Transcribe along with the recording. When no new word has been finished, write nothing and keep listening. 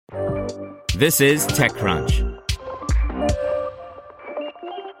This is TechCrunch.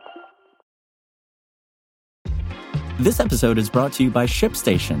 This episode is brought to you by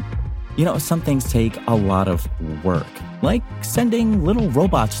ShipStation. You know, some things take a lot of work, like sending little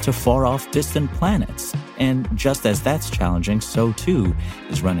robots to far-off distant planets. And just as that's challenging, so too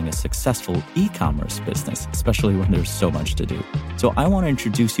is running a successful e-commerce business, especially when there's so much to do. So I want to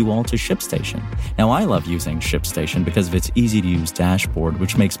introduce you all to ShipStation. Now, I love using ShipStation because of its easy-to-use dashboard,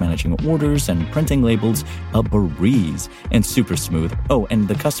 which makes managing orders and printing labels a breeze and super smooth. Oh, and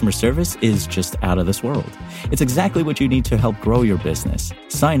the customer service is just out of this world. It's exactly what you need to help grow your business.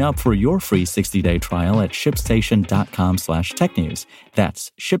 Sign up for your free 60-day trial at shipstation.com/technews.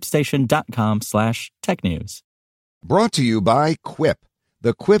 That's shipstation.com/technews. Brought to you by Quip.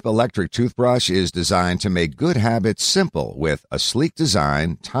 The Quip electric toothbrush is designed to make good habits simple with a sleek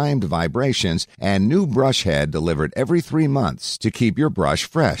design, timed vibrations, and new brush head delivered every 3 months to keep your brush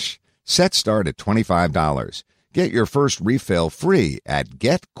fresh. Set start at $25. Get your first refill free at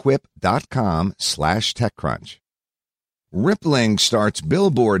getquip.com/techcrunch. Rippling starts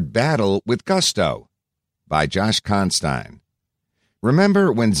billboard battle with Gusto by Josh Constein.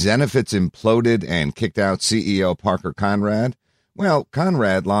 Remember when Zenefits imploded and kicked out CEO Parker Conrad? Well,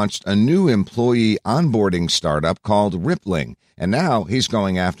 Conrad launched a new employee onboarding startup called Rippling, and now he's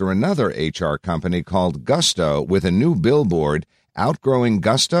going after another HR company called Gusto with a new billboard, Outgrowing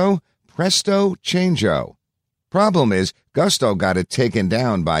Gusto, Presto, Changeo. Problem is, Gusto got it taken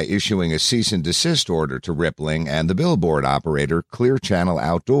down by issuing a cease and desist order to Rippling and the billboard operator Clear Channel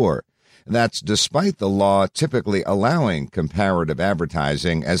Outdoor. That's despite the law typically allowing comparative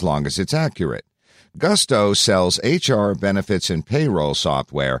advertising as long as it's accurate. Gusto sells HR, benefits, and payroll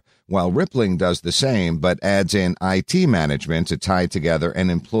software, while Rippling does the same but adds in IT management to tie together an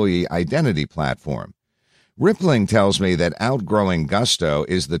employee identity platform. Rippling tells me that Outgrowing Gusto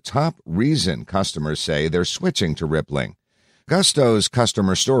is the top reason customers say they're switching to Rippling. Gusto's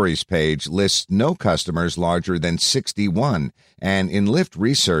customer stories page lists no customers larger than 61, and in Lyft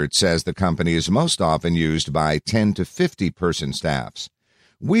research says the company is most often used by 10 to 50-person staffs.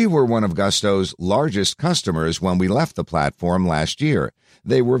 We were one of Gusto's largest customers when we left the platform last year.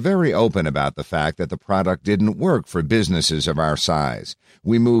 They were very open about the fact that the product didn't work for businesses of our size.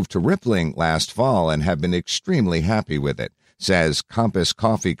 We moved to Rippling last fall and have been extremely happy with it, says Compass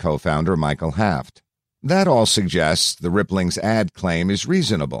Coffee co-founder Michael Haft. That all suggests the Rippling's ad claim is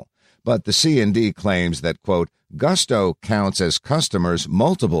reasonable, but the C&D claims that, quote, Gusto counts as customers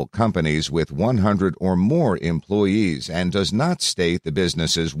multiple companies with 100 or more employees and does not state the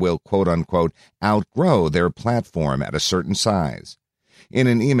businesses will, quote-unquote, outgrow their platform at a certain size. In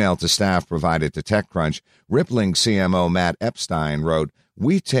an email to staff provided to TechCrunch, Rippling CMO Matt Epstein wrote,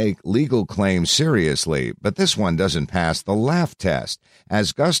 "We take legal claims seriously, but this one doesn't pass the laugh test.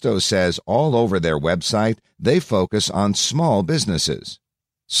 As Gusto says all over their website, they focus on small businesses."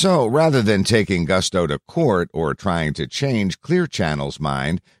 So rather than taking Gusto to court or trying to change Clear Channel's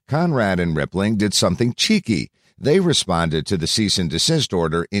mind, Conrad and Rippling did something cheeky. They responded to the cease and desist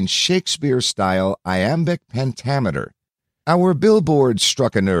order in Shakespeare-style iambic pentameter. Our billboard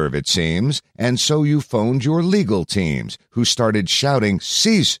struck a nerve, it seems, and so you phoned your legal teams, who started shouting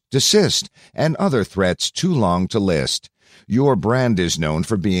cease, desist, and other threats too long to list. Your brand is known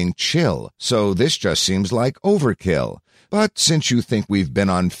for being chill, so this just seems like overkill. But since you think we've been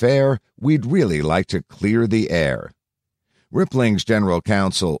unfair, we'd really like to clear the air. Rippling's general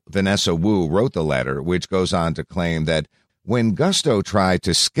counsel, Vanessa Wu, wrote the letter, which goes on to claim that when Gusto tried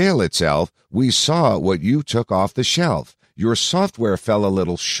to scale itself, we saw what you took off the shelf. Your software fell a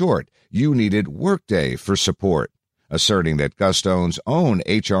little short. You needed Workday for support, asserting that Gusto's own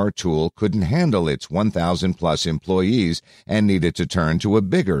HR tool couldn't handle its 1,000-plus employees and needed to turn to a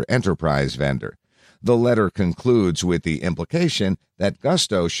bigger enterprise vendor. The letter concludes with the implication that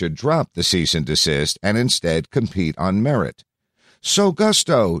Gusto should drop the cease and desist and instead compete on merit. So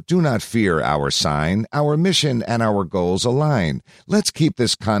Gusto, do not fear our sign. Our mission and our goals align. Let's keep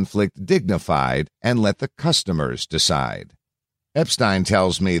this conflict dignified and let the customers decide. Epstein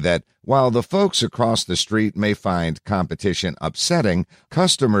tells me that while the folks across the street may find competition upsetting,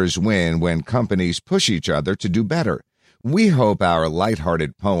 customers win when companies push each other to do better. We hope our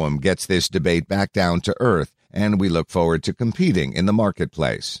lighthearted poem gets this debate back down to earth, and we look forward to competing in the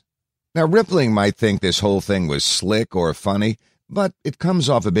marketplace. Now, Rippling might think this whole thing was slick or funny, but it comes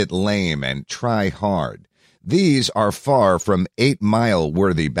off a bit lame and try-hard. These are far from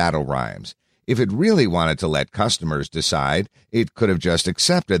 8-mile-worthy battle rhymes. If it really wanted to let customers decide, it could have just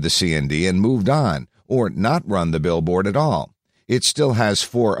accepted the C&D and moved on, or not run the billboard at all. It still has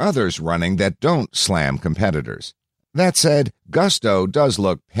 4 others running that don't slam competitors. That said, Gusto does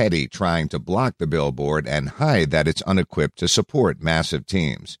look petty trying to block the billboard and hide that it's unequipped to support massive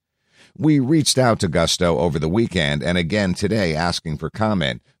teams. We reached out to Gusto over the weekend and again today asking for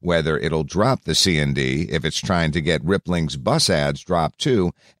comment, whether it'll drop the C&D if it's trying to get Rippling's bus ads dropped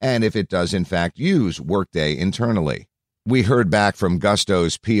too, and if it does in fact use Workday internally. We heard back from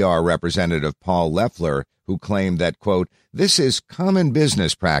Gusto's PR representative Paul Leffler, who claimed that, quote, "This is common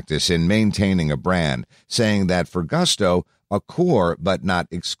business practice in maintaining a brand," saying that for Gusto, a core but not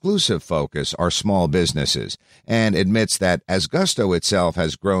exclusive focus are small businesses, and admits that as Gusto itself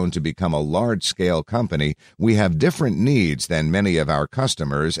has grown to become a large-scale company, we have different needs than many of our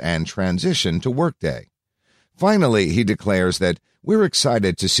customers and transition to Workday. Finally, he declares that we're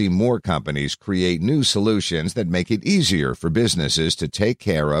excited to see more companies create new solutions that make it easier for businesses to take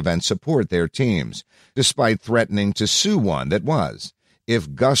care of and support their teams, despite threatening to sue one that was.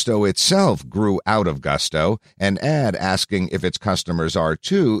 If Gusto itself grew out of Gusto, an ad asking if its customers are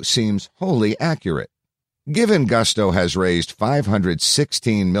too seems wholly accurate. Given Gusto has raised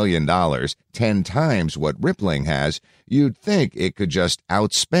 $516 million, 10 times what Rippling has, you'd think it could just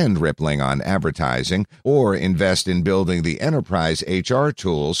outspend Rippling on advertising or invest in building the enterprise HR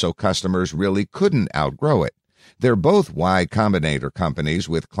tool so customers really couldn't outgrow it. They're both Y Combinator companies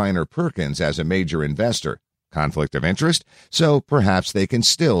with Kleiner Perkins as a major investor. Conflict of interest? So perhaps they can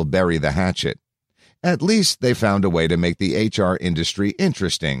still bury the hatchet. At least they found a way to make the HR industry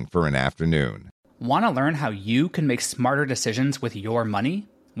interesting for an afternoon. Want to learn how you can make smarter decisions with your money?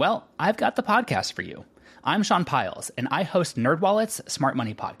 Well, I've got the podcast for you. I'm Sean Piles, and I host NerdWallet's Smart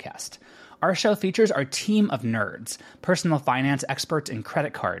Money Podcast. Our show features our team of nerds, personal finance experts in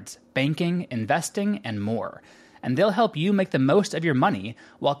credit cards, banking, investing, and more. And they'll help you make the most of your money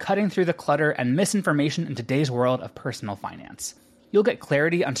while cutting through the clutter and misinformation in today's world of personal finance. You'll get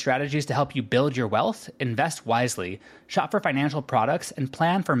clarity on strategies to help you build your wealth, invest wisely, shop for financial products, and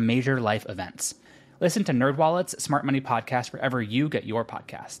plan for major life events. Listen to NerdWallet's Smart Money Podcast wherever you get your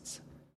podcasts.